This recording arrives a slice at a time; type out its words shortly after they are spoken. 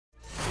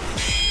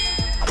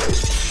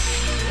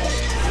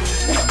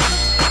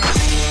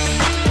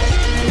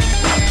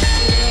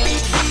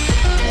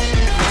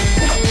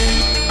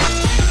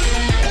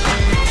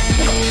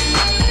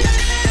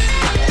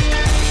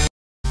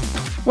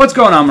What's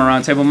going on, my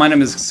roundtable? My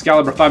name is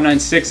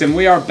Excaliber596, and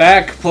we are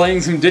back playing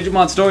some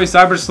Digimon Story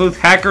Cyber Sleuth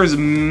Hackers That's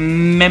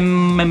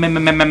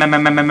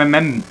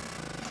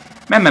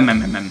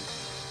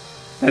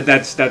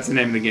the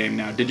name of the game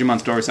now. Digimon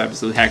Story Cyber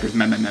Sleuth Hackers In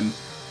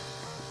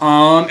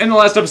the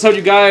last episode,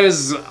 you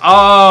guys,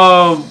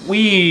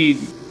 we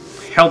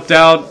helped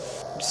out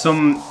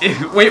some...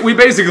 we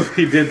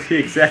basically did the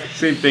exact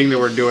same thing that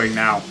we're doing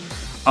now.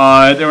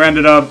 There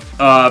ended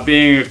up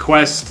being a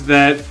quest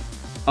that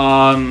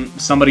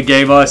somebody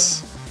gave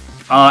us,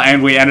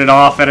 and we ended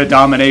off at a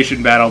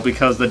domination battle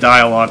because the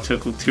dialogue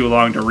took too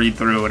long to read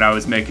through and I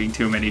was making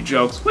too many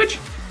jokes, which,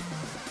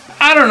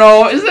 I don't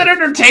know, is that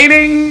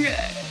entertaining?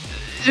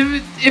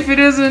 If it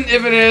isn't,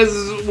 if it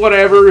is,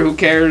 whatever, who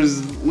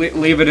cares?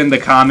 Leave it in the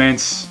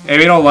comments. If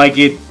you don't like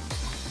it,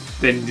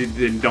 then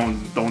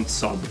don't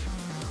sub,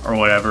 or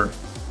whatever.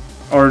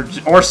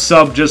 Or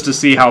sub just to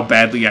see how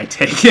badly I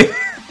take it.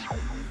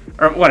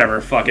 Or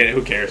whatever, fuck it,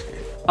 who cares?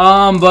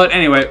 But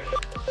anyway,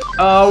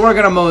 we're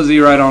gonna mosey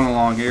right on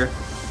along here.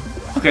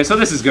 Okay, so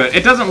this is good.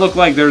 It doesn't look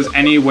like there's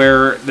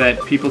anywhere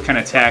that people can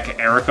attack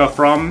Erica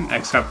from,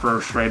 except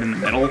for straight in the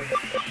middle.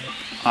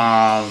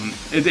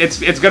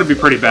 It's gonna be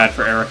pretty bad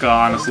for Erica,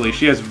 honestly.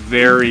 She has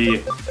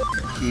very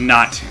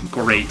not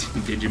great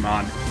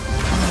Digimon.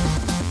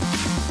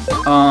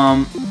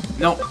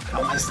 No, I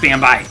don't want to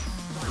stand by.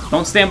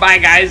 Don't stand by,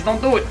 guys.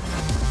 Don't do it.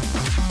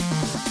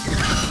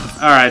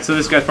 Alright, so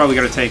this guy's probably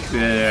gonna take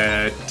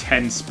the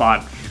 10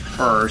 spot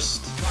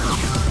first.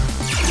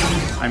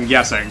 I'm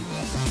guessing.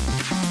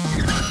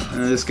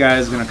 And this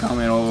guy's gonna come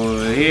in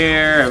over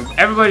here.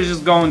 Everybody's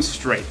just going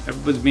straight.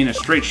 Everybody's being a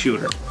straight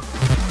shooter.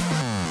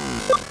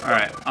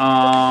 Alright,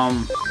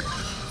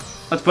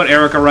 let's put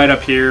Erica right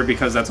up here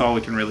because that's all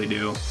we can really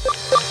do.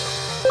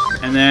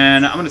 And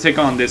then I'm gonna take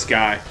on this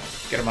guy.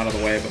 Get him out of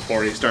the way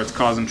before he starts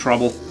causing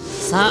trouble.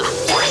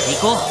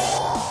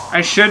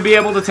 I should be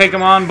able to take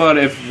him on, but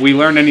if we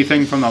learned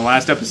anything from the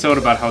last episode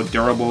about how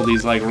durable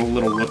these like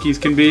little rookies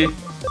can be,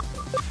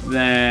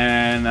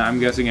 then I'm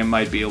guessing it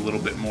might be a little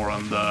bit more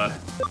on the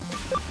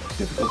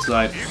difficult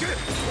side.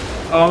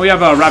 Oh, we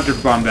have a Raptor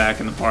Bomb back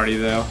in the party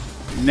though.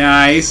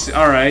 Nice.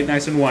 Alright,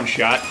 nice in one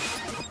shot.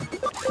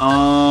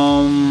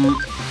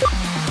 Alright,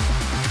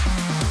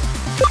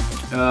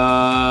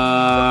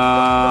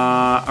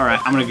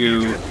 I'm gonna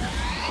go...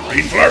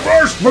 Green Flare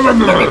Burst!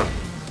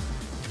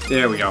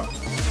 There we go.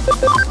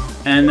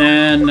 And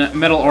then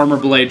Metal Armor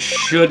Blade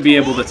should be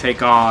able to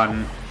take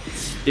on...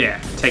 Yeah,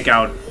 take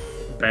out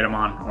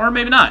Betamon. Or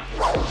maybe not.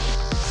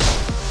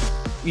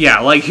 Yeah,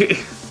 like...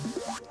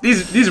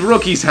 these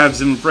rookies have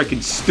some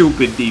freaking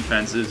stupid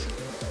defenses.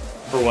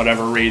 For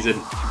whatever reason.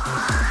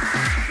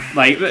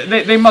 Like,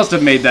 they must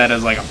have made that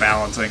as like a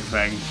balancing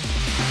thing.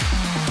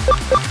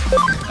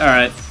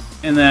 Alright.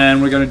 And then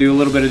we're gonna do a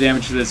little bit of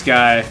damage to this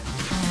guy.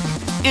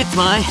 It's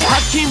my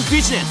HACKIN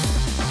business!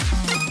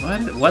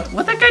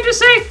 What that guy just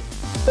say?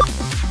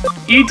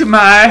 Eat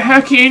my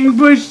HACKIN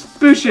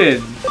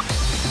bushes.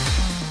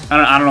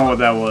 I don't know what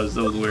that was.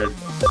 That was weird.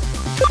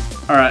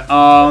 Alright,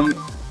 I'm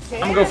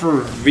gonna go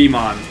for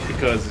Vmon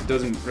because it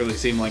doesn't really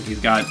seem like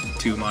he's got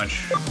too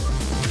much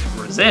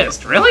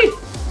resist. Really?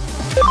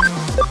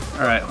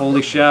 Alright,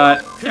 Holy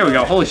Shot. There we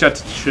go. Holy Shot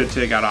should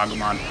take out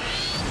Agumon.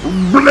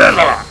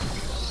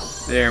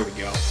 There we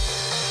go.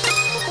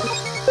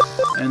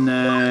 And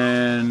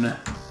then...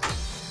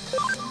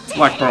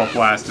 Black Pearl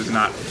Blast is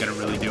not gonna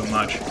really do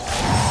much.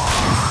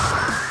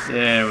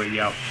 There we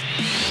go.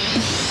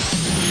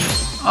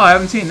 Oh, I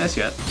haven't seen this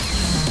yet.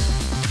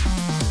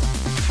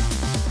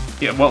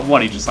 Yeah,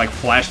 what? He just like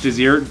flashed his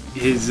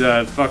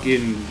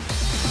fucking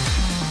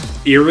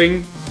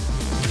earring.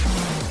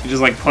 He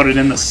just like put it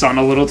in the sun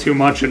a little too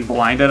much and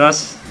blinded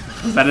us.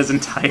 Was that his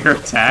entire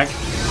attack?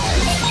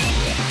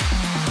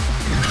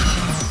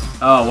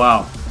 Oh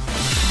wow.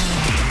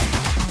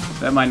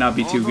 That might not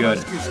be too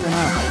good.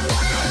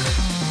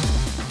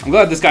 I'm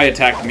glad this guy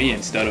attacked me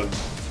instead of,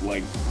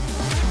 like,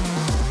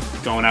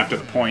 going after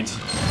the point.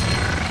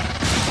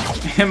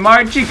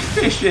 Marching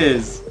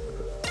fishes!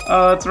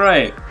 Oh, that's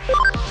right.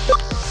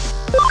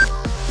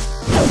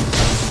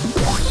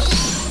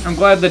 I'm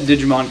glad that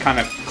Digimon kind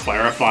of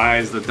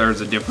clarifies that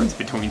there's a difference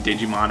between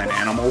Digimon and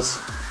animals.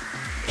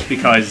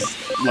 Because,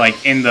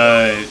 like, in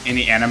the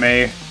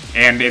anime,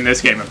 and in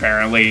this game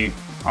apparently,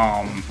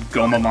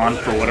 Gomamon,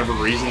 for whatever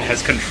reason,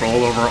 has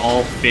control over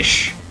all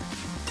fish.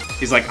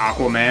 He's like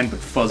Aquaman, but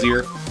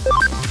fuzzier.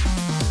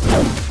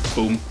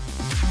 Boom.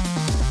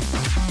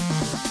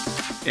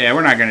 Yeah,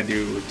 we're not gonna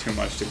do too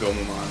much to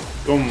Gomamon.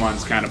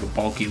 Gomamon's kind of a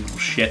bulky little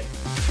shit.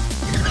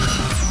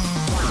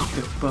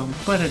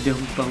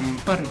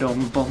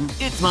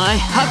 It's my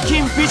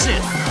HACKIN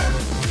business!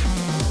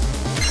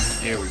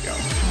 There we go.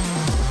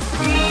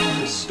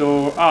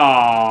 Restore.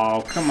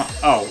 Oh, come on.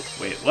 Oh,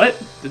 wait, what?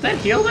 Did that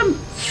heal them?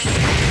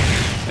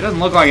 It doesn't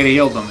look like it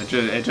healed them.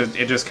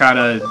 It just kind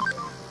of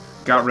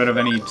got rid of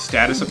any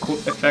status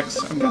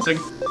effects, I'm guessing.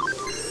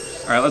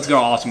 Alright, let's go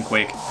Awesome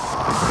Quake.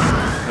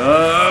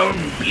 Oh,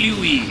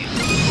 Bluey!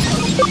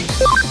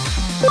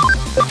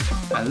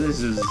 This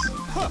is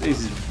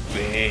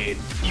bad.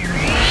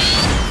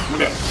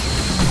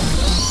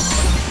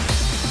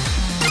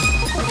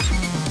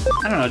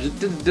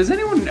 don't know, does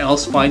anyone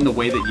else find the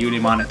way that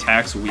Unimon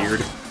attacks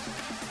weird?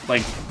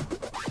 Like,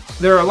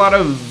 there are a lot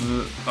of,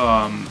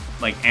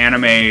 like,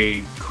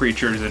 anime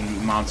creatures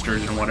and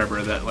monsters and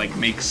whatever that, like,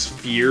 make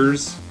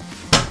spheres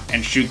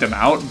and shoot them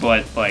out,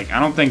 but, like, I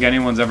don't think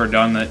anyone's ever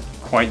done that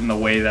quite in the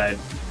way that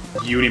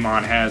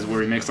Unimon has,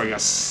 where he makes, like, a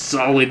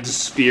solid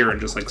sphere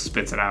and just, like,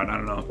 spits it out. I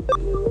don't know.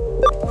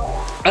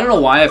 I don't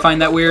know why I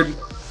find that weird.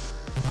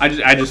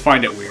 I just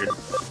find it weird.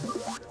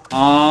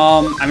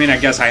 I mean, I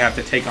guess I have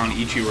to take on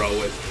Ichiro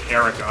with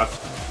Erica.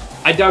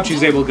 I doubt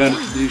she's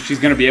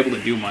gonna be able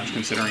to do much,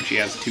 considering she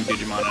has 2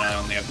 Digimon and I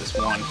only have this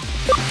one.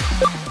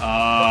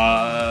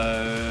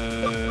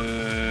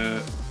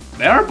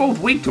 They are both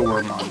weak to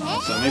Wormmon,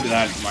 though, so maybe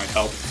that might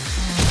help.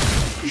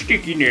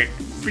 Sticky neck.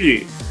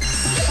 I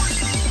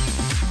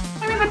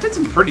mean, that did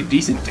some pretty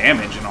decent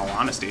damage, in all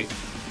honesty.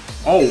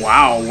 Oh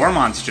wow,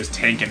 Wormmon's just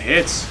tanking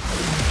hits.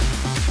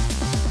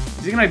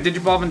 Is he gonna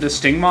Digivolve into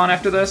Stingmon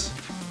after this?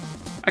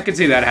 I could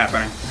see that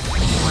happening.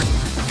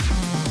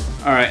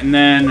 Alright, and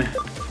then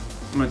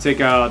I'm gonna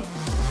take out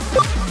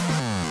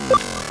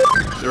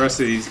the rest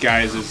of these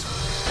guys as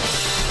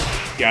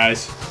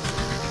guys.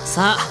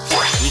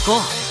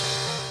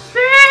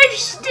 Fish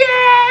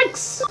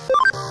sticks!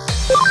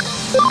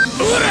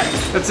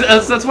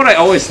 That's what I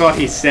always thought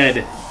he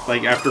said,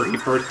 like, after he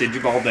first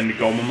Digivolved into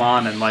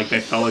Gomamon and, like,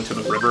 they fell into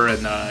the river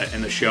in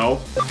the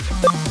show.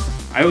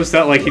 I always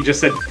thought, like, he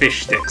just said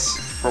fish sticks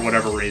for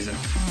whatever reason.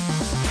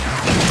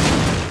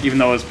 Even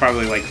though it was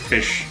probably, like,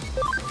 fish...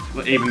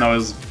 Even though it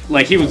was...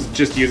 Like, he was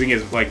just using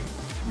his, like,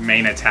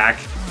 main attack.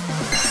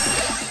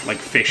 Like,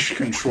 fish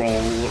control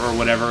or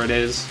whatever it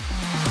is.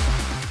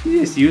 He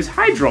just used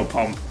Hydro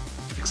Pump.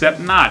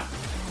 Except not.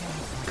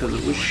 Because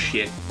it was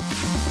shit.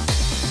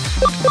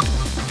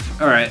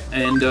 Alright,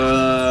 and,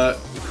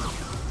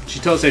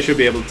 Chitose should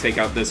be able to take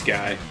out this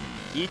guy.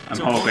 I'm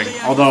hoping.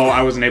 Although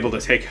I wasn't able to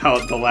take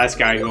out the last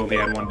guy who only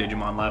had 1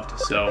 Digimon left,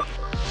 so...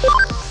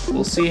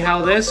 We'll see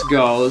how this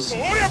goes.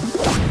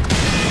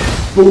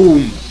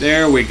 Boom!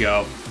 There we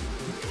go.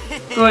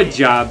 Good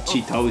job,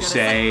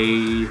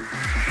 Chitose.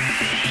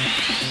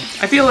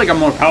 I feel like I'm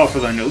more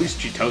powerful than at least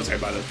Chitose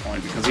by this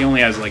point, because he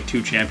only has like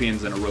 2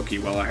 champions and a rookie,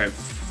 while I have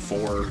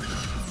 4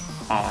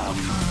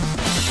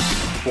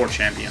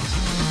 champions.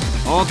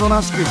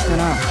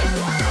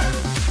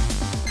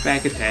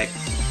 Back attack.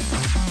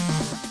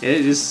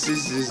 Yeah, this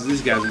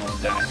guy's gonna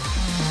die.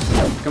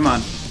 Come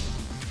on.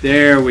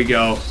 There we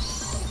go.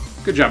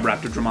 Good job,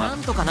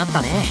 Raptordramon.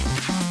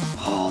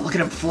 Oh, look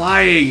at him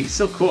flying. He's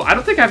so cool. I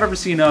don't think I've ever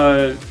seen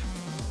a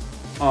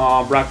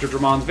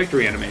Raptordramon's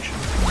victory animation.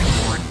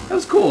 That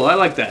was cool. I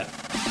like that.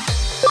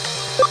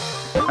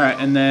 Alright,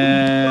 and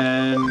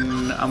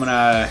then I'm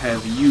gonna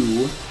have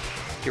you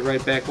get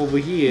right back over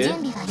here.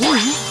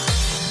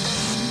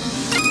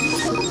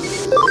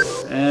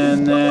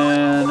 And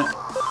then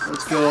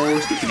let's go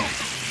Sticky Note.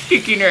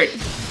 Sticky Note!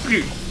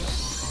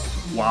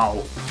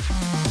 Wow.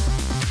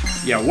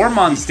 Yeah,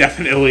 Wormmon's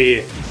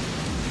definitely...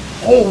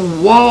 Oh,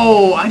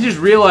 whoa! I just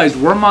realized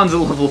Wormmon's at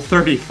level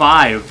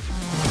 35.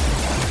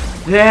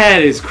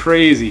 That is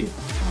crazy.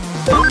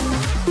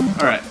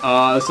 Alright,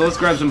 so let's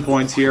grab some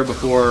points here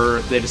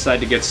before they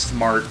decide to get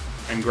smart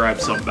and grab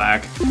some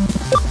back.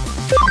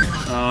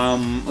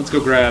 Let's go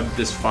grab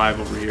this 5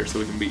 over here so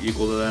we can be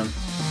equal to them.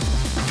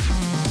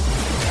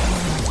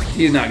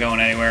 He's not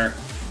going anywhere.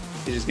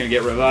 He's just gonna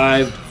get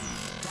revived.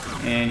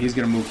 And he's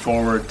gonna move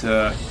forward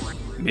to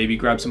maybe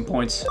grab some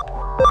points.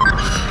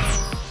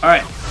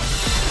 Alright.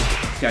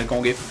 This guy's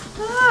gonna get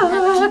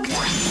fucked.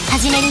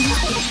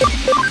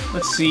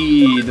 Let's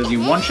see, does he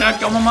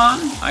one-shot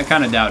Gomamon? I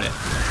kinda doubt it.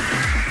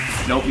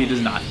 Nope, he does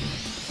not.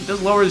 He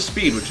does lower his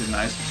speed, which is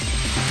nice.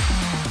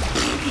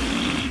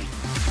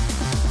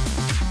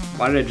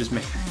 Why did I just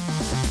make...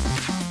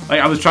 Like,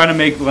 I was trying to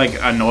make, like,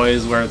 a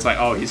noise where it's like,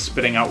 oh, he's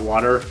spitting out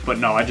water, but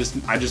no, I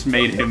just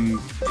made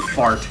him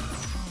fart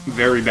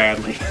very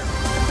badly.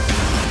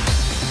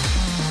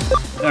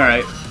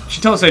 Alright,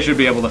 Chitose should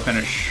be able to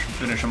finish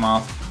him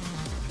off.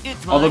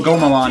 Although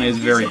Gomamon is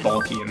very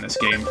bulky in this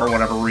game, for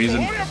whatever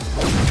reason.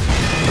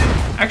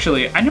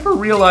 Actually, I never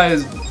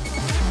realized...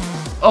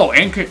 Oh,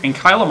 and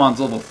Kylamon's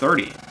level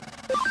 30.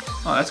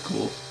 Oh, that's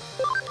cool.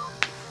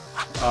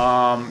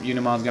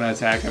 Unimon's gonna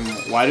attack him.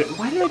 Why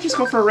did I just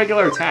go for a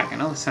regular attack? I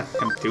know this isn't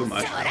gonna do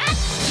much.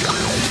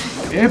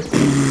 Yep.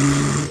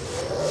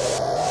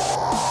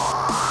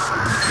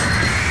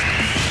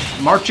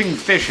 Marching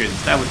Fishes.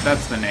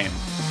 That's the name.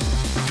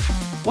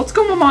 What's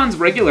Gomamon's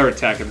regular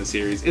attack in the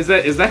series? Is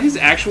that his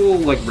actual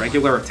like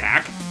regular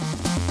attack?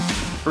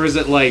 Or is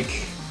it like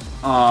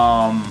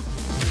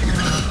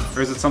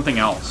or is it something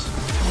else?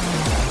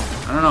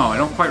 I don't know, I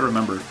don't quite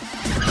remember.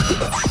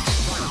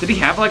 Did he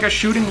have like a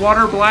shooting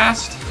water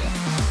blast?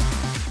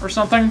 Or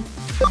something?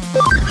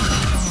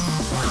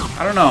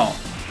 I don't know.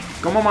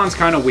 Gomamon's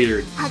kind of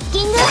weird.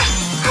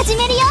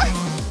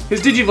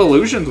 His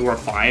Digivolutions were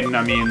fine.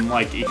 I mean,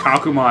 like,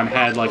 Ikakumon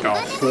had like a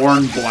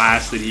horn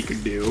blast that he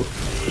could do.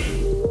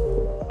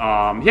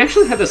 He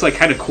actually had this like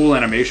kind of cool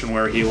animation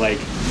where he like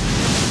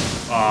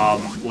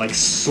like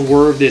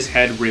swerved his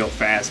head real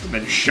fast and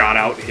then shot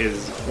out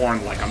his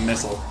horn like a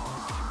missile.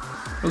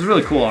 It was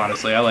really cool,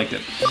 honestly. I liked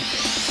it.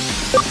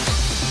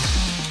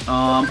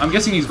 I'm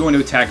guessing he's going to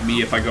attack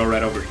me if I go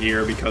right over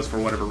here because for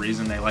whatever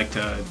reason they like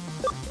to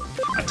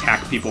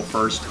attack people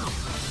first.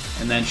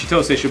 And then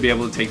Chitose should be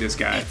able to take this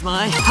guy. It's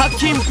my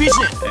HACKIN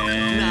business.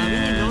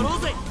 And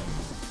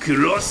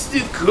cross the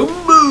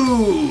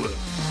combo.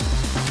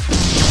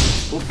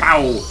 Oh,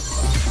 pow!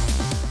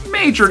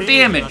 Major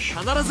damage.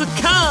 All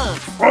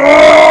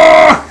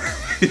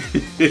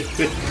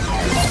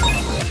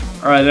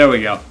right, there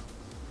we go.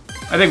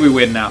 I think we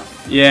win now.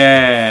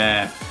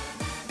 Yeah.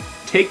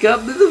 Take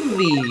up the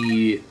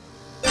V.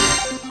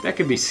 That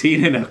could be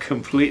seen in a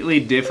completely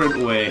different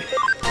way.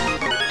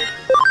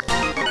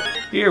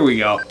 Here we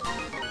go.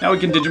 Now we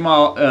can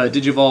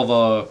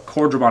Digivolve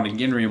Cordramon and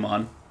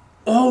Ginryumon.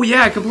 Oh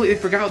yeah, I completely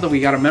forgot that we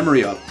got a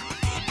memory up.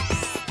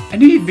 I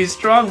knew you'd be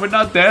strong, but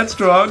not that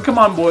strong. Come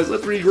on, boys,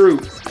 let's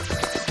regroup.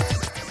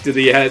 Do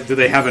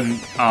they have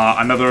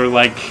another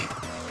like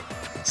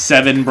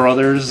 7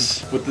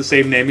 brothers with the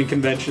same naming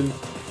convention?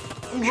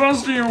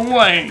 Just you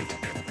wait.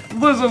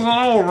 This isn't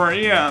over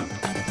yet.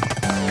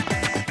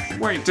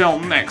 Wait till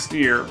next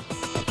year.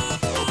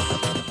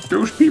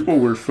 Those people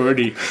were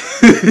funny.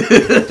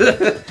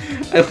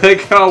 I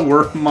like how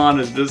Wormmon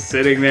is just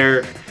sitting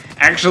there,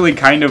 actually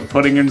kind of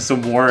putting in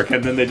some work,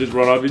 and then they just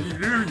run off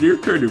and you're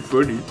kind of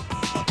funny.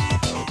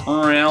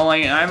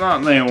 Really? I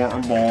thought they were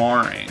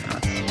boring.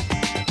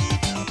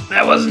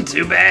 That wasn't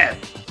too bad.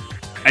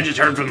 I just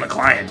heard from the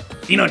client.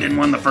 Eno didn't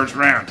win the first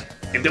round.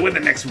 If they win the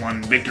next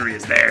one, victory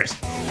is theirs.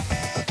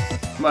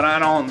 But I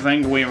don't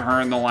think we've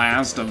heard the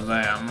last of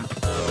them.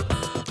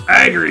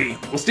 I agree.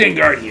 We'll stand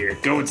guard here.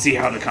 Go and see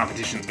how the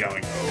competition's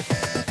going.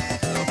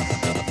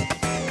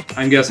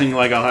 I'm guessing,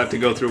 like, I'll have to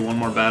go through one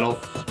more battle.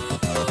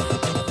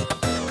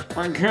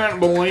 I can't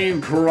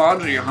believe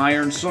Karaji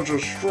hired such a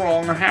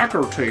strong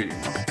hacker team.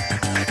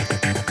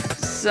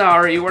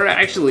 Sorry, we're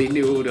actually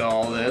new to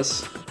all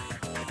this.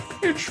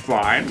 It's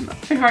fine.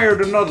 I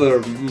hired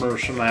another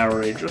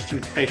mercenary just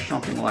in case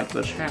something like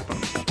this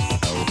happens.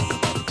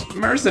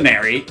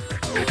 Mercenary?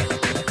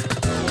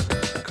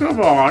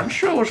 Come on,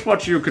 show us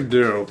what you can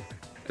do.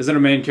 Is it a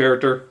main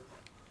character?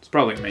 It's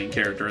probably a main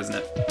character, isn't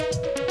it?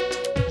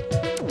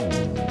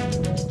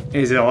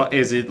 Is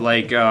it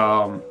like,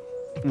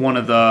 one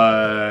of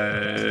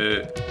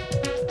the...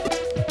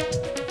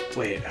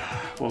 Wait,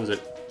 what was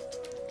it?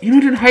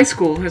 Unit High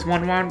School has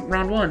won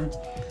round 1.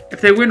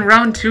 If they win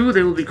round 2,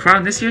 they will be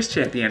crowned this year's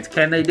champions.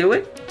 Can they do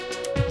it?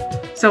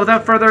 So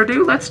without further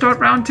ado, let's start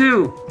round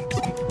 2.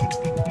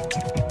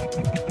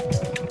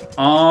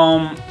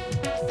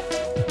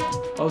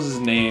 What was his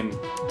name?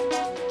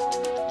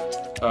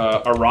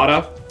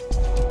 Arata?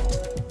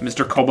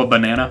 Mr. Koba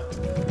Banana?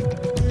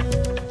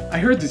 I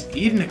heard his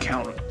Eden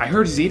account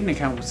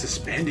was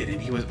suspended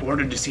and he was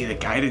ordered to see the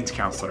guidance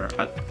counselor.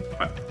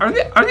 Are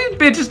these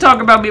bitches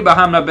talking about me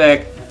behind my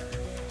back?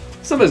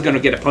 Somebody's gonna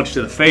get a punch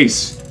to the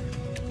face.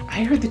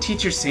 I heard the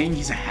teacher saying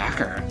he's a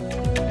hacker.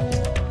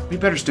 We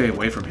better stay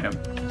away from him.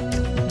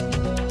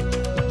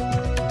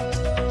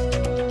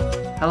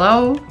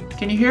 Hello?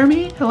 Can you hear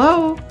me?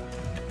 Hello?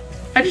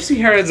 I just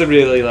see her as a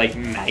really, like,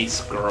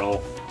 nice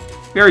girl.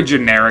 Very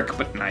generic,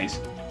 but nice.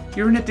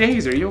 You're in a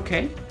daze, are you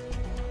okay?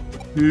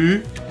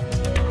 Hmm?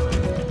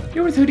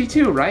 You're with Hoodie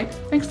too, right?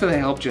 Thanks for the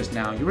help just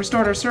now. You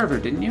restored our server,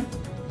 didn't you?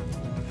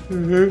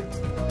 Mm-hmm.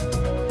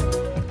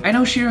 I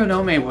know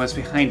Shironome was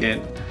behind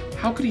it.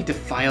 How could he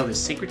defile this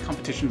sacred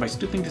competition by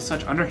stooping to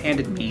such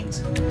underhanded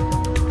means?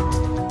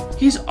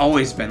 He's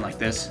always been like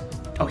this.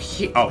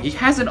 He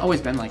hasn't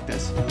always been like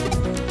this.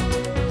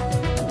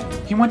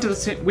 We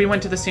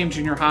went to the same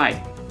junior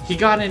high. He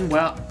got in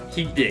well.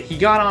 He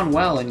got on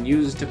well and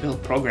used to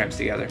build programs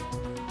together.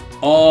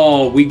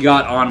 Oh, we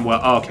got on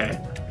well. Okay.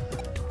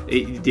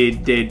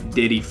 Did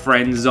he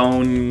friend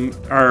zone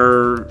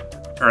her,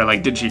 or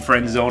like did she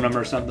friend zone him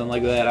or something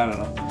like that? I don't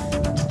know.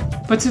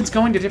 But since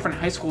going to different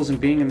high schools and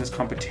being in this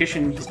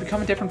competition, he's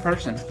become a different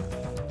person.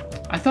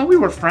 I thought we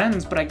were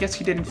friends, but I guess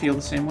he didn't feel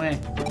the same way.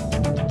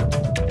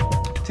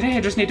 Today I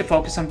just need to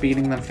focus on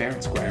beating them fair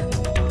and square.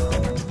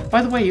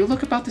 By the way, you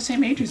look about the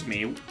same age as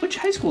me. Which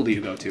high school do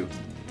you go to?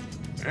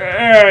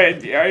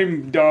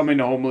 I'm dumb and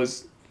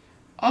homeless.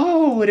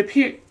 It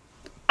appears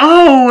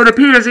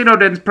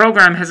Enoden's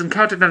program has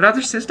encountered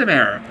another system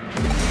error.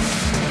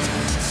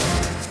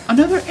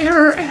 Another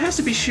error? It has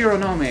to be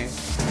Shironome.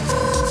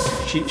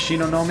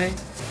 Shinonome?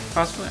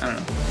 Possibly? I don't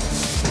know.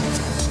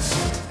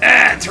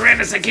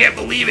 Tyrannus, I can't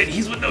believe it.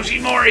 He's with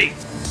Noshimori.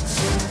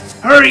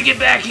 Hurry, get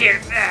back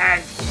here.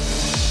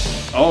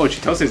 Oh,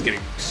 Chitose's getting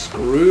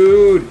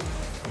screwed.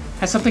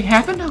 Has something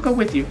happened? I'll go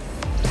with you.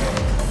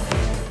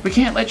 We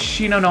can't let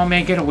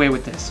Shinonome get away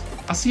with this.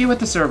 I'll see you at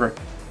the server.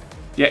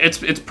 Yeah,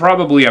 it's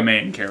probably a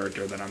main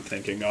character that I'm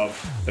thinking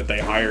of that they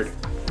hired.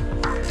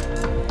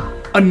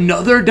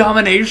 Another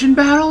domination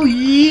battle?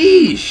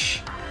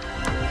 Yeesh!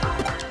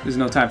 There's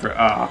no time for...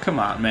 Oh, come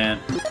on, man.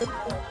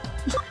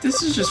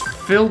 This is just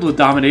filled with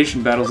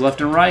domination battles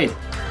left and right.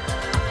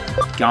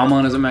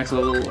 Galmon is at max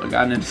level. I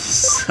got into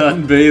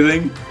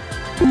sunbathing.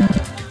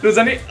 Does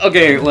any...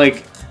 Okay,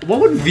 like, what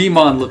would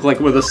Vmon look like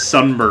with a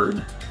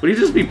sunburn? Would he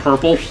just be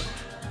purple?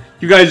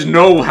 You guys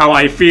know how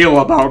I feel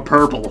about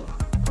purple.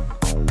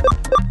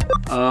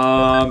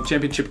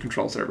 Championship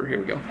control server. Here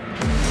we go.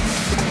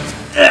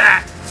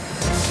 Ah!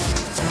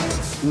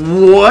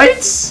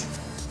 What?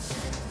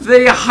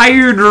 They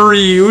hired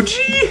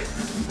Ryuji?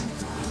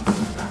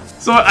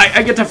 So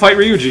I get to fight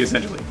Ryuji,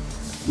 essentially.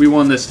 We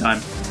won this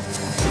time.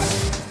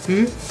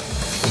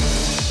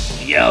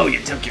 Yo, you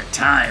took your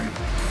time.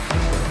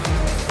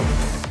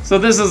 So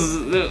this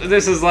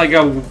is like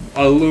a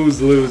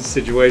lose-lose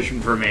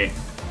situation for me.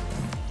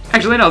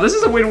 Actually, no, this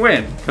is a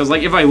win-win. Because,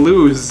 like, if I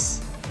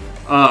lose,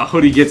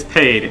 Hoodie gets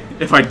paid.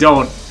 If I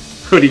don't,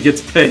 Hoodie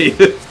gets paid.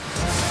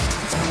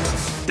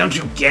 Don't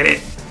you get it?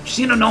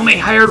 Shinonome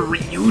hired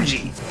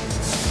Ryuji.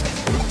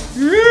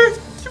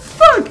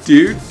 Fuck,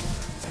 dude.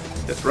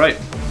 That's right.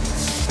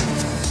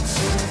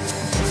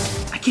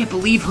 I can't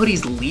believe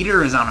Hoodie's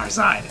leader is on our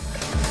side.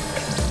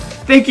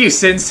 Thank you,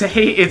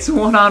 Sensei. It's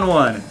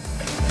one-on-one.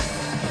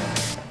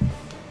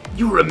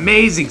 You were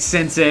amazing,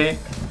 Sensei.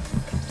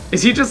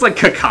 Is he just like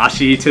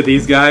Kakashi to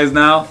these guys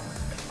now?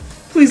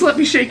 Please let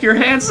me shake your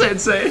hand,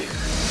 Sensei.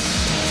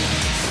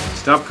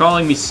 Stop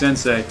calling me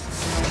Sensei.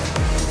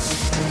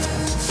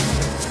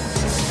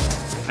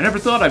 I never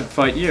thought I'd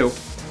fight you.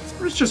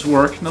 It's just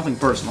work, nothing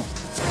personal.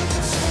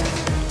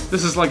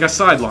 This is like a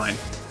sideline.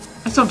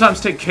 I sometimes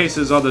take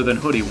cases other than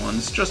Hoodie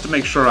ones, just to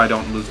make sure I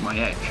don't lose my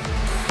edge.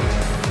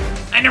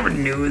 I never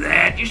knew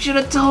that. You should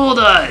have told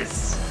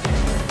us.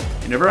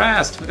 You never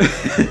asked.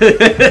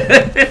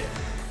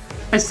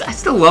 I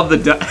still love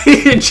the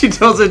and she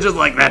tells it just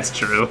like, that's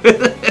true.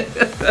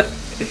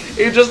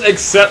 He just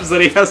accepts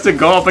that he has to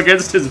go up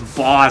against his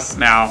boss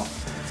now.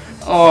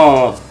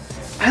 Oh,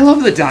 I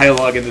love the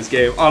dialogue in this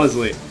game,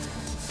 honestly.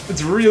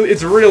 It's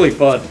really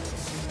fun.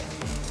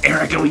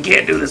 Erica, we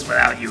can't do this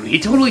without you. He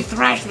totally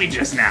thrashed me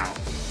just now.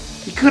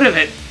 He could have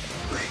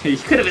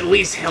at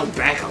least held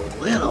back a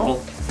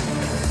little.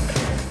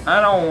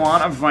 I don't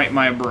want to fight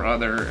my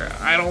brother.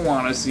 I don't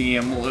want to see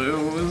him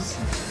lose.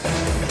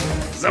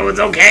 So it's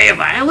okay if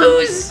I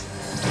lose?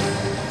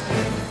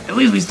 At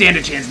least we stand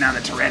a chance now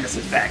that Tyrannus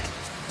is back.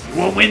 You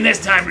won't win this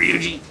time,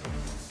 Ryuji.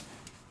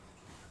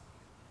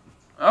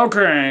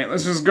 Okay,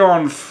 this is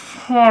going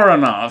far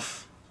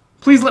enough.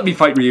 Please let me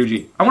fight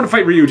Ryuji. I want to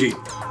fight Ryuji.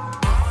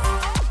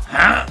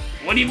 Huh?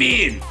 What do you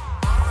mean?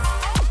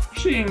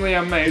 Seeing the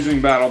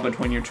amazing battle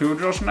between you two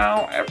just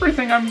now,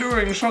 everything I'm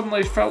doing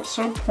suddenly felt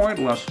so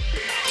pointless.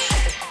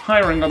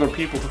 Hiring other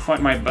people to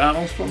fight my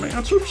battles for me,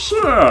 that's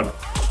absurd.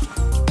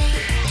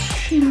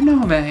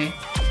 Shinonome.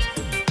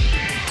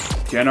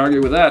 Can't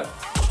argue with that.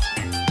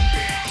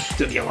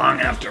 Took you long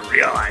enough to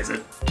realize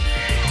it.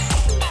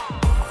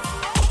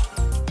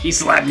 He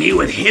slapped me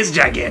with his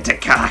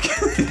gigantic cock.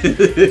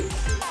 It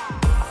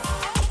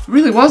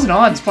really was an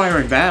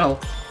awe-inspiring battle.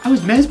 I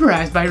was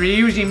mesmerized by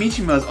Ryuji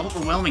Michima's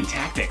overwhelming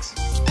tactics.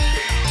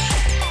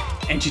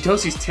 And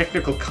Chitosi's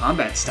technical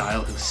combat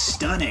style is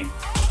stunning.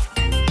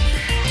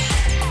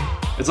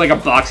 It's like a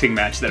boxing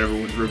match that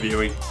everyone's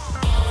reviewing.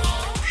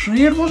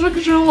 See, it was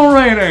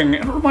exhilarating.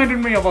 It reminded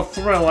me of a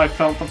thrill I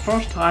felt the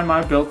first time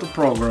I built the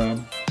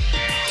program.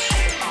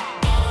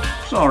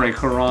 Sorry,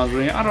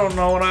 Karazi, I don't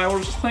know what I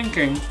was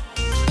thinking.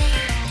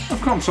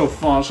 I've come so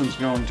far since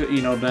going to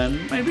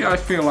Inoden, maybe I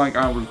feel like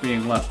I was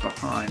being left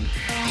behind.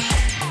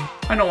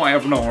 I know I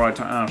have no right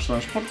to ask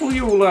this, but will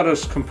you let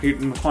us compete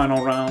in the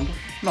final round?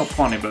 No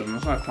funny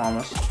business, I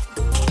promise.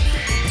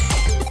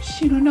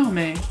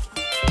 Shinonome,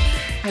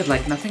 I'd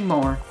like nothing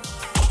more.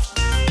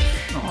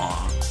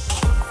 Aww.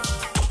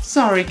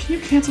 Sorry, can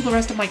you cancel the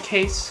rest of my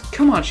case?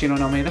 Come on,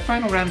 Shinonome, the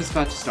final round is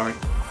about to start.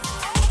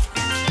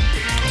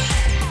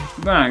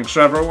 Thanks,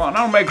 everyone.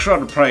 I'll make sure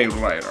to pay you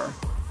later.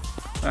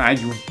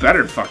 You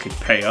better fucking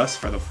pay us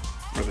for the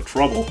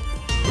trouble.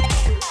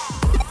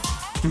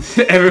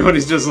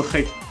 Everybody's just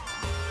like,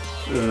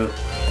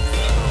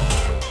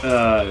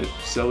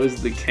 so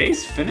is the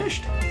case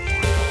finished?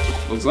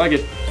 Looks like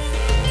it.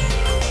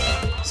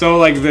 So,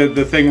 like,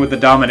 the thing with the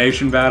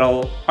domination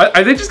battle,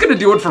 are they just gonna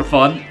do it for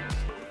fun?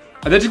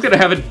 Are they just gonna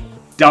have a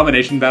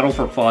domination battle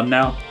for fun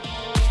now?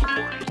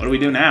 What do we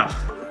do now?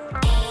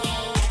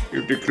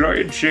 If the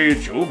client say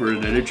it's over,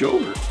 then it's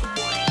over.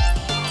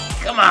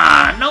 Come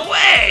on, no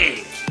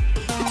way!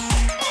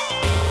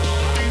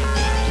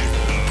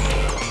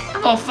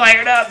 I'm all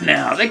fired up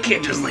now. They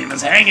can't just leave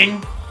us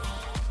hanging.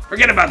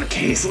 Forget about the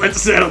case.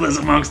 Let's settle this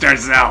amongst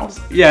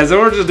ourselves. Yeah, so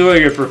we're just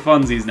doing it for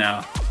funsies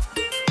now.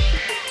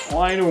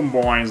 Why do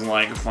boys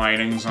like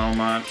fighting so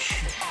much?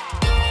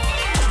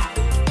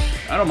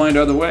 I don't mind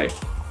either way.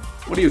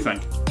 What do you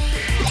think?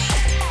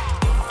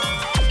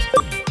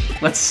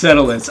 Let's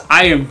settle this.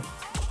 I am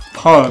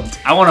pumped.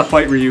 I want to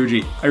fight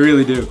Ryuji. I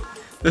really do.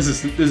 This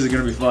is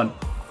gonna be fun.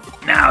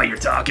 Now you're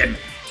talking.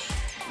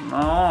 No,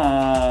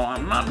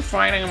 I'm not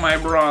fighting my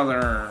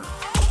brother.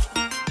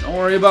 Don't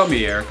worry about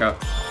me, Erica.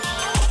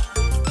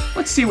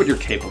 Let's see what you're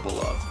capable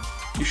of.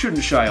 You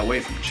shouldn't shy away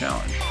from a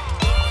challenge.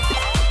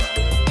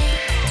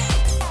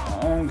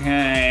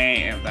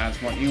 Okay, if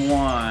that's what you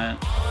want.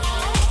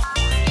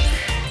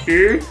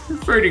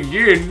 Fight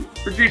again?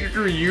 Against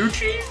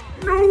Ryuji?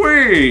 No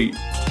way!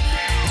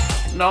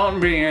 Don't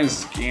be a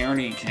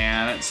scaredy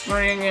cat. It's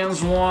 3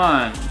 against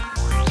 1.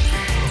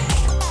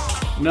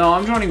 No,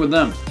 I'm joining with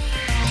them.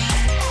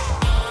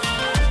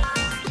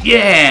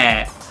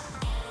 Yeah!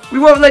 We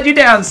won't let you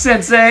down,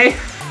 Sensei!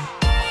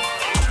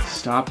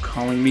 Stop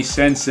calling me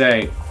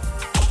Sensei.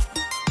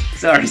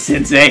 Sorry,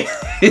 Sensei.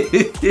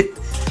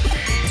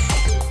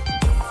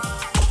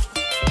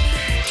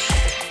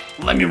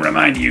 Let me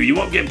remind you, you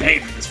won't get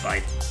paid for this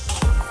fight.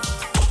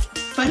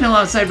 Fighting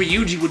alongside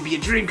Ryuji would be a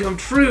dream come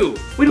true.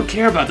 We don't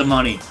care about the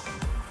money.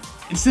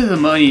 Instead of the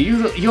money,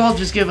 you all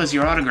just give us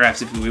your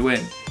autographs if we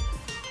win.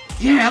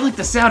 Yeah, I like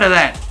the sound of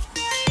that.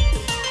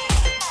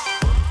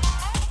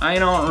 I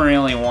don't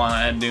really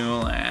want to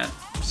do that.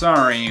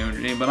 Sorry,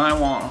 Ryuji, but I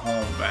want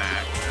home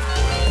back.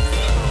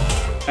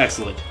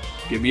 Excellent.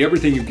 Give me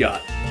everything you've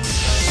got.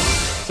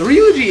 So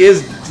Ryuji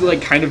is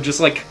like kind of just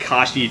like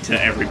Kakashi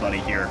to everybody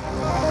here.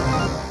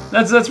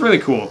 That's really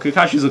cool.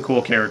 Kakashi's a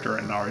cool character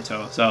in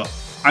Naruto, so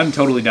I'm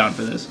totally down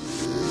for this.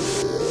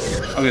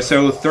 Okay,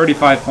 so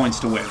 35 points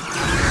to win.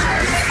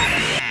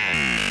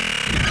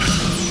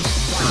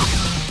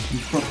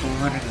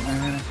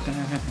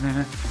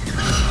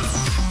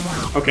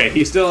 Okay,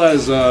 he still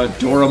has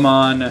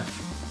Doraemon,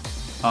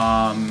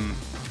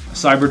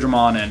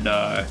 Cyberdramon, and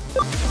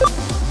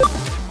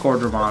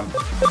Cordramon.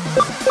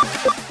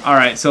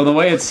 Alright, so the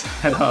way it's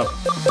set up.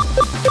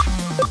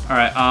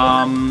 Alright,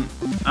 I'm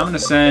gonna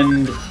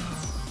send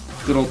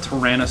good old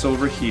Tyrannus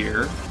over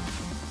here.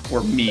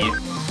 Or me.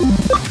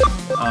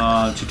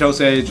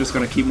 Chitose is just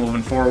gonna keep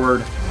moving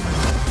forward.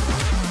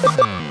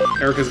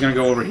 Erica's gonna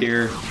go over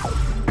here.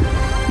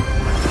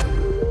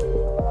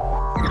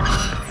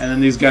 And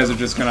then these guys are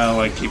just gonna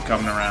like keep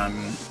coming around.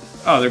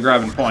 Oh, they're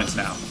grabbing points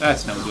now.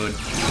 That's no good.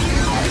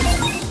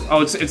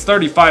 Oh, it's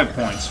 35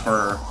 points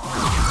for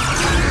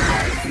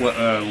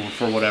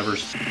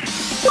whatever's.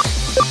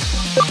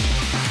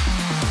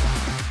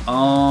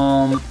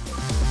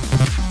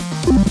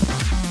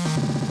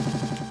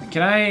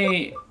 Can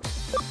I?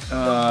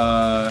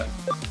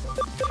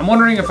 I'm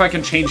wondering if I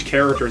can change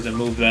characters and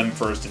move them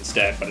first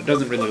instead, but it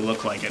doesn't really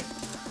look like it.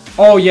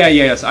 Oh yeah,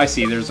 yes, I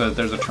see. There's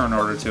a turn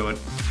order to it.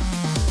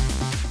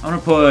 I'm gonna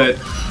put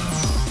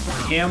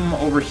him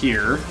over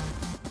here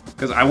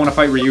because I want to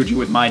fight Ryuji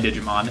with my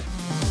Digimon.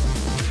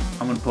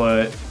 I'm gonna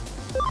put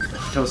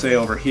Tosei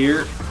over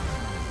here,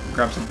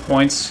 grab some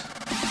points,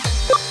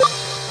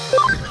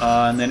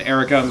 and then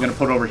Erica I'm gonna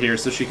put over here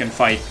so she can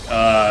fight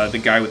the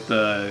guy with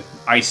the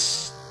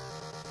ice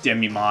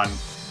Demimon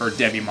or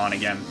Devimon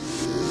again.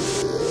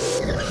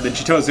 Then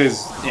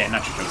Chitose's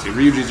not Chitose.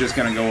 Ryuji's just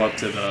gonna go up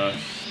to the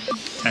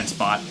 10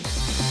 spot.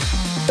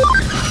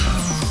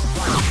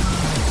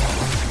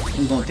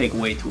 It's gonna take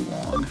way too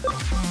long.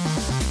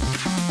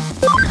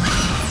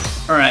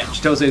 Alright,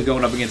 Chitose's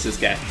going up against this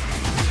guy.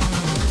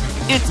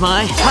 It's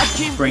my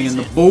HACKIN. Bring in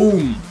the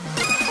boom!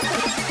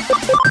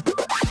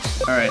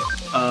 Alright,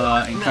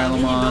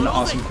 Excaliber596,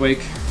 Awesome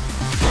Quake.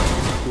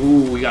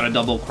 Ooh, we got a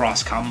double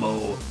cross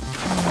combo.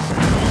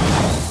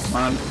 Come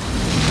on.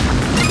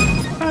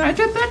 Alright,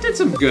 that did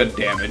some good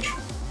damage.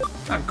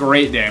 Not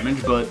great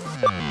damage, but...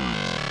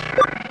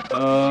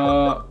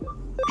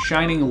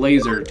 Shining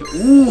Laser.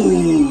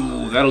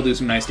 Ooh, that'll do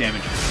some nice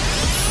damage.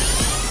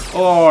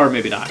 Or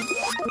maybe not.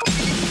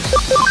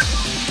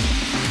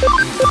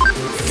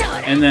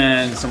 And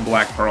then some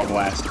Black Pearl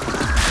Blast.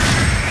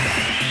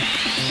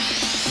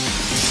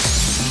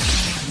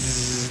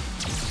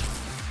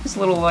 Just a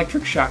little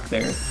electric shock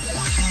there.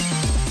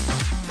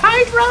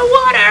 Hydro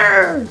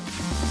Water!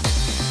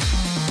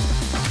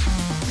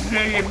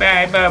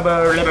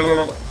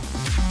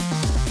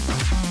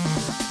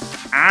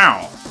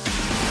 Ow!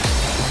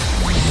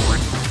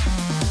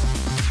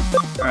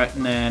 Alright,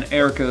 and then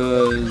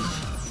Erica's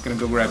gonna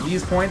go grab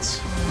these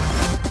points.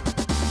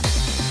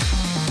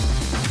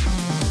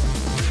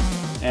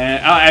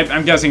 And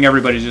I'm guessing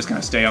everybody's just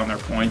gonna stay on their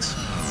points.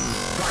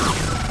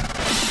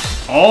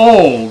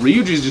 Oh,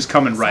 Ryuji's just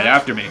coming right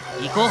after me.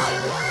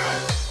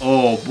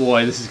 Oh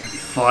boy, this is gonna be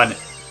fun.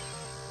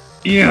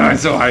 Yeah, I'm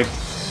so hyped.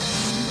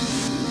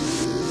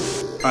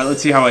 Alright,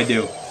 let's see how I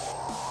do.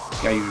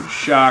 Gotta use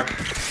shock.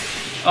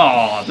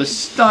 Oh, the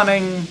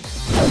stunning.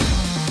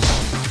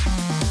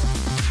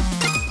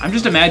 I'm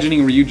just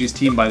imagining Ryuji's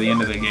team by the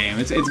end of the game.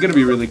 It's gonna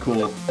be really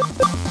cool.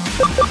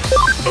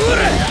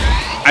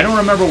 I don't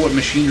remember what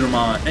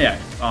Cyberdramon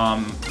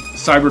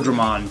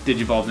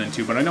digivolved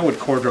into, but I know what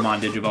Cordramon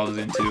digivolves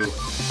into.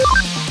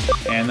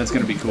 And that's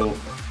gonna be cool.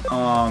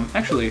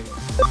 Actually,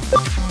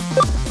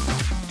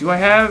 do I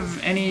have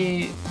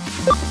any...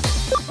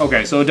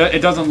 Okay, so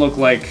it doesn't look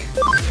like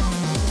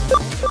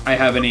I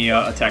have any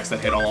attacks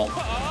that hit all.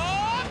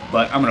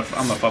 But I'm gonna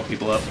fuck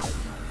people up.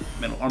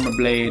 Metal Armor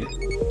Blade.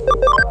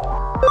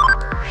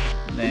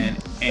 Then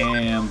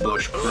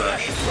Ambush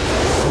Crush.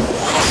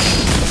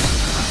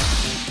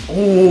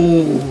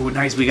 Oh,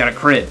 nice, we got a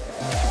crit.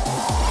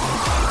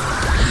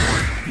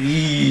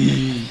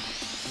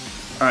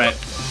 Alright.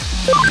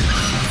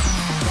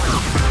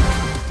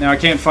 Now, I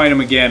can't fight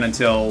him again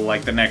until,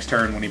 like, the next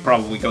turn when he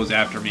probably goes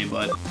after me,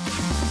 but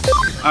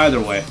either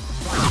way.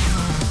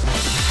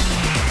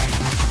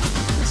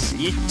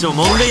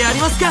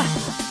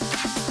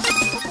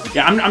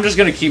 Yeah, I'm just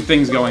gonna keep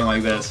things going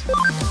like this.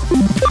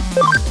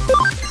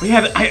 But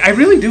yeah, I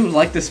really do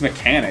like this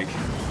mechanic.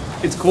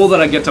 It's cool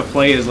that I get to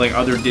play as, like,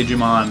 other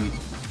Digimon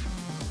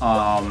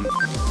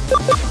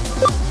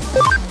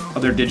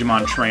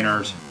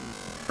trainers,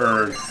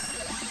 or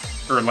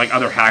like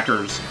other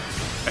hackers,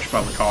 I should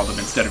probably call them,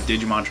 instead of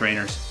Digimon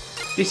trainers.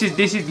 This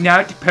is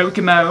not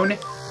Pokemon.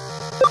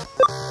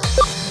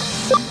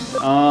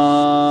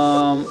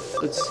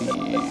 Let's see.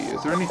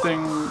 Is there anything?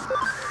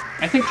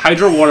 I think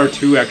Hydro Water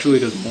 2 actually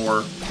does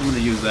more. I'm gonna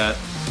use that.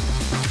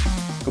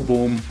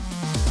 Kaboom.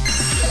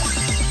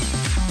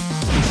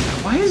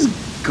 Why is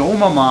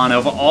Gomamon,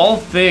 of all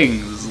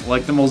things,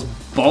 like the most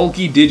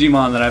bulky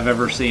Digimon that I've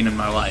ever seen in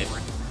my life?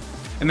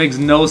 It makes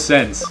no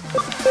sense.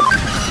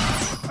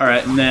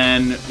 Alright, and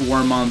then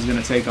Wormon's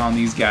gonna take on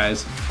these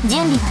guys.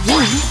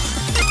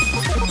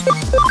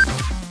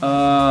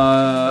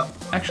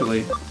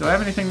 Actually, do I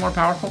have anything more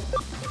powerful?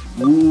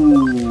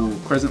 Ooh,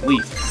 Crescent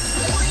Leaf.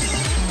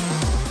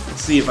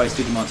 Let's see if Ice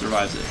Digimon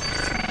survives it.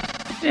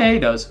 Yeah, he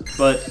does,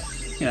 but,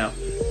 you know.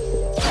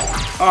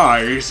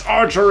 Ice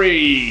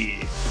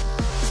Archery!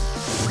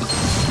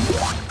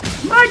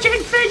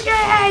 Marching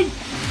Fishing!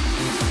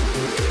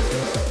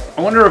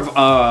 I wonder if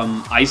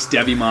Ice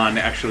Devimon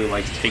actually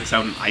like takes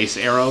out an ice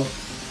arrow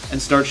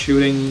and starts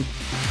shooting,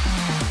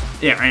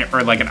 yeah,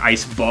 or like an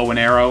ice bow and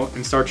arrow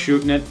and starts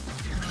shooting it.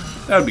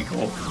 That would be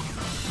cool.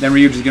 Then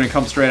Ryuji's gonna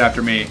come straight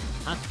after me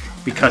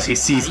because he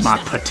sees my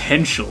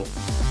potential.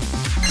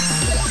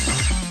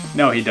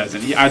 No, he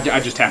doesn't. I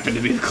just happen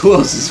to be the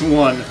closest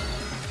one.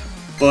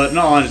 But in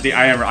all honesty,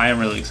 I am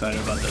really excited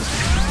about this.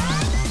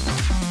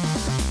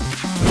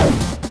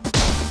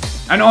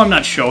 I know I'm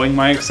not showing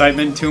my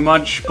excitement too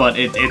much, but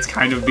it's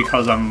kind of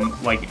because I'm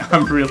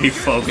really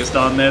focused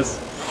on this.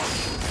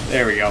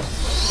 There we go.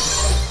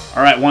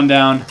 Alright, one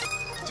down.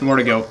 2 more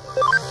to go.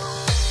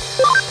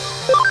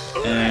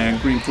 And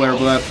green flare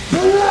blast.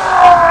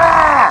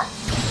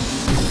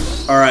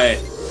 Alright.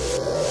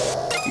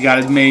 You got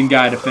his main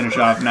guy to finish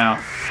off now.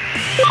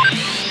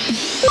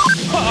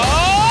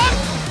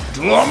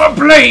 Drama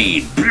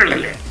blade!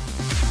 Look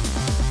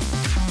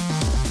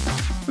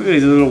at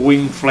these little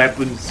wing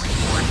flappings.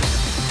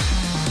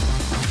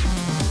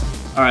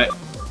 Alright,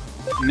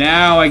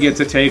 now I get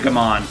to take him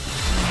on.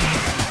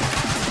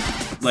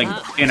 Like,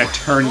 in a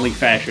turnly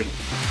fashion.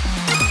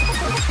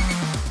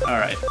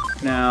 Alright,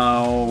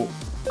 now...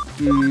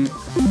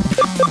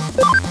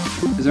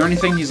 is there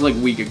anything he's, like,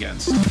 weak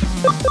against?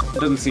 It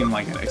doesn't seem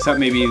like it, except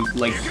maybe,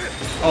 like...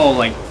 oh,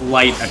 like,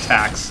 light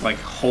attacks, like,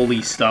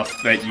 holy stuff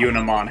that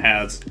Unimon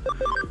has.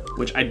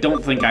 Which I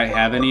don't think I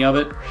have any of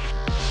it.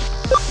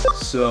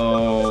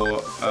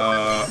 So,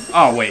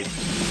 oh, wait.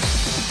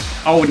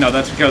 Oh, no,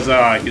 that's because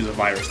he's a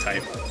virus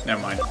type.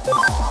 Never mind.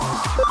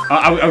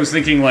 I was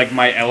thinking, like,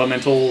 my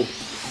elemental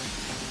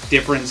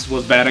difference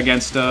was bad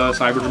against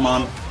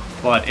Cyberdramon,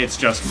 but it's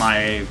just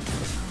my,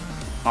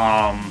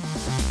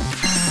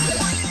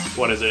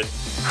 what is it?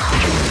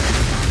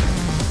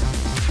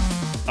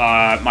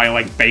 My,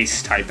 like,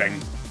 base typing,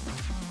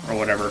 or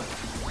whatever.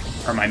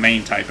 Or my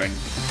main typing.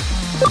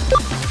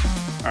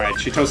 Alright,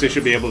 Chitose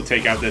should be able to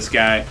take out this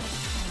guy.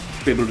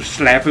 Be able to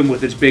slap him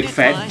with his big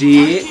fat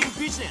dick.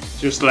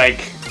 Just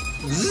like...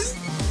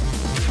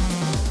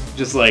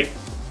 just like...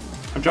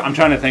 I'm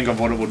trying to think of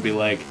what it would be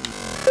like.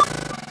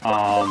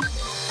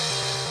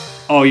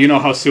 Oh, you know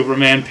how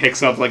Superman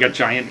picks up like a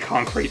giant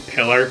concrete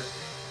pillar?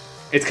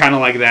 It's kind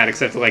of like that,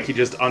 except like he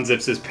just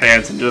unzips his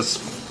pants and just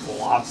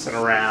flops it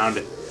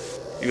around.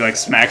 He like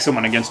smacks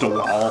someone against a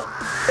wall.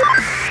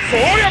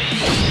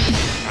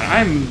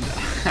 I'm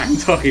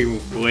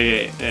talking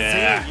way...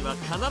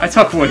 I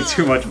talk way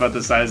too much about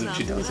the size of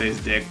Chitose's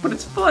dick, but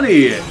it's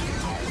funny!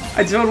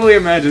 I totally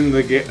imagine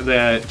the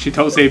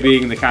Chitose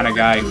being the kind of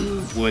guy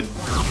who would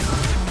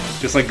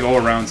just like go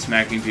around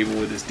smacking people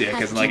with his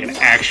dick as like an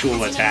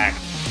actual attack.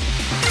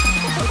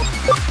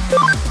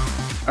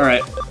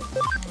 Alright.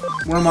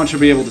 Wormmon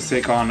should be able to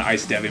take on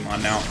Ice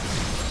Devimon now.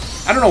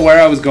 I don't know where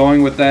I was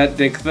going with that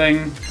dick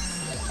thing.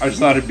 I just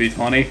thought it'd be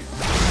funny.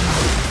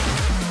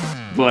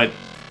 But...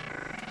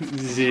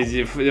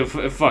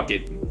 fuck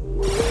it.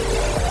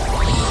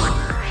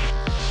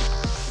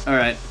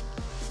 Alright.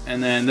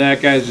 And then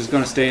that guy's just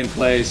gonna stay in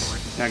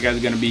place. That guy's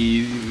gonna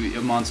be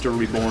a monster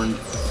reborn.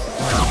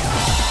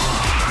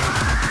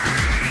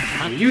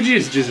 Yuji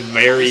is just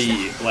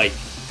very, like,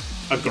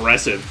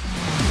 aggressive.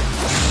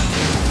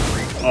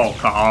 Oh,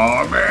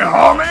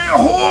 Kamehameha!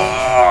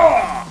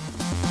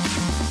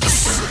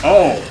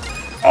 Oh.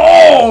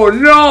 Oh,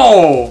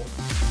 no!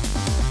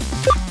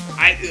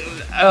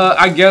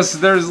 I guess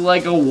there's,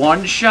 like, a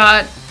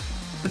one-shot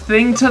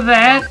thing to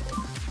that?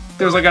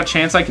 There's, like, a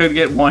chance I could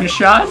get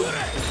one-shot?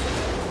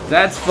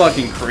 That's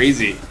fucking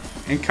crazy.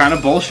 And kind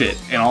of bullshit,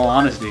 in all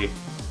honesty.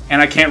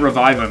 And I can't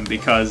revive him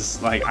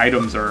because, like,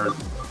 items are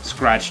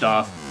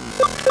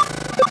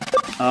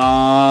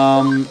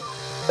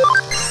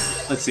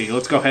Let's see.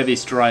 Let's go heavy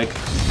strike.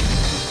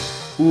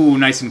 Ooh,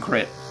 nice and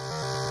crit.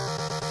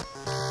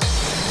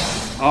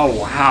 Oh,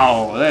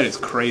 wow. That is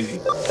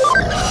crazy.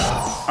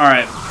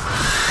 Alright.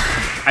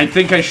 I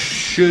think I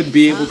should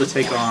be able to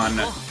take on...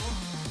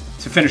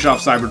 to finish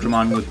off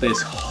Cyberdramon with this,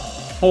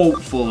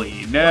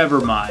 hopefully. Never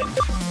mind.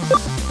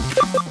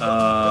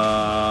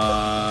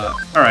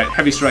 Alright,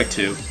 heavy strike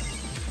 2.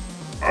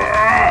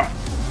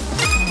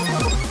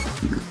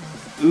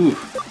 Ooh.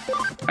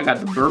 I got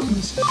the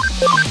burpees.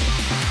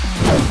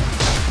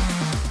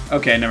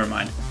 Okay, never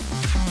mind.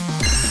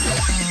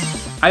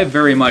 I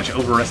very much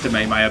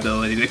overestimate my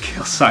ability to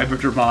kill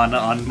Cyberdramon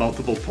on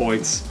multiple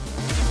points.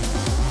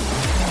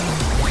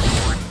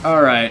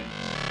 Alright.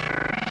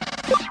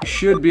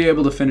 Should be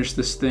able to finish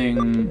this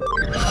thing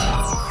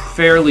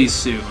fairly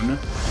soon.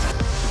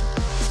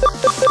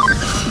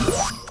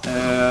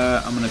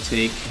 I'm gonna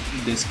take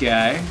this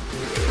guy.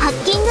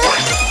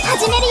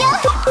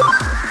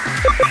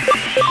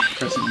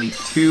 Presently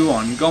 2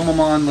 on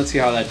Gomamon. Let's see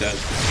how that does.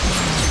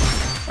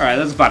 Alright,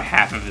 that's about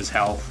half of his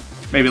health.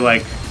 Maybe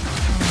like...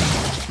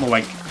 more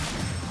like,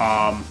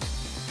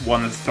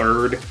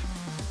 1/3,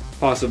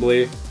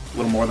 possibly. A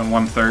little more than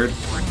 1/3.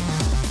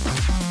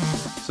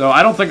 So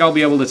I don't think I'll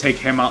be able to take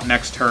him out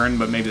next turn,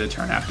 but maybe the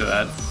turn after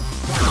that.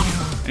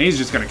 And he's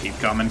just gonna keep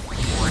coming.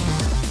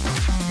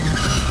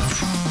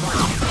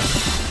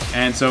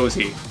 And so is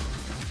he.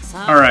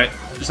 Alright,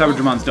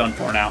 Cyberdramon's done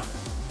for now.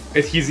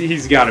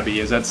 He's gotta be,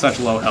 is at such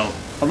low health.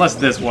 Unless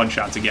this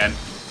one-shots again.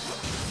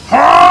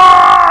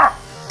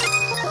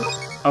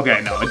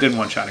 Okay, no, it didn't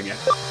one-shot again.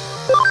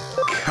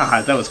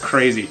 God, that was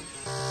crazy.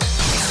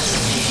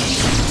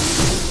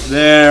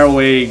 There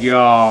we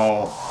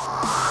go.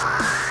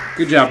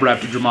 Good job,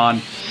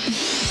 Raptordramon.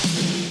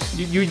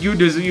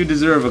 You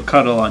deserve a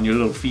cuddle on your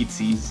little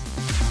feetsies.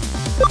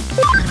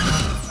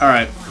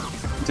 Alright,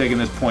 I'm taking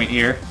this point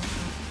here.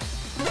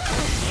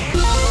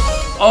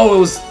 Oh, it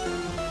was...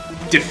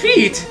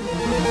 defeat?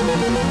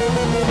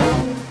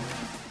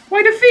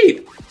 Why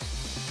defeat?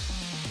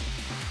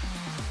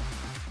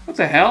 What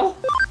the hell?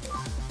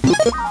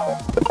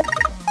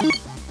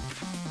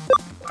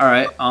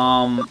 Alright,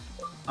 I'm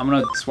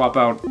gonna swap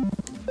out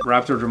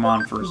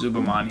Raptordramon for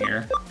Zubamon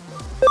here.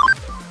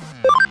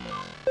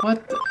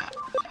 What the...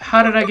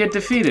 How did I get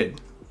defeated?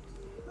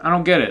 I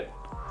don't get it.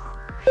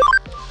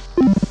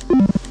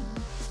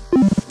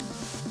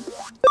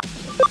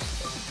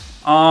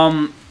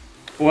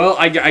 Well,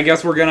 I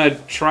guess we're gonna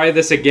try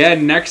this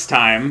again next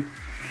time.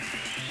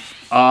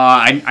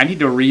 I need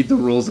to read the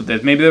rules of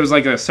this. Maybe there was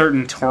like a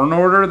certain turn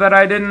order that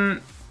I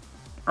didn't...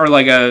 Or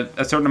like a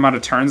certain amount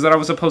of turns that I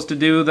was supposed to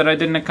do that I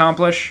didn't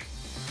accomplish.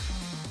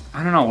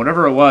 I don't know,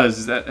 whatever it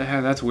was,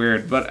 that's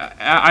weird. But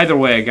either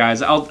way,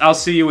 guys, I'll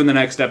see you in the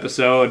next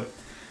episode.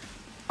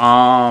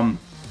 I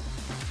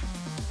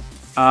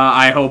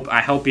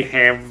hope you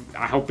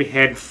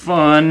had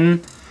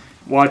fun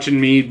watching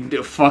me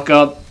fuck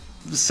up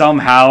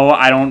somehow.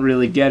 I don't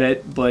really get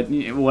it, but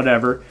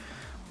whatever.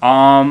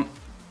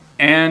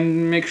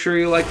 And make sure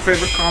you like,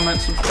 favorite,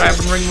 comment, subscribe,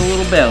 and ring the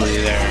little belly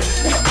there.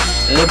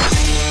 Oops.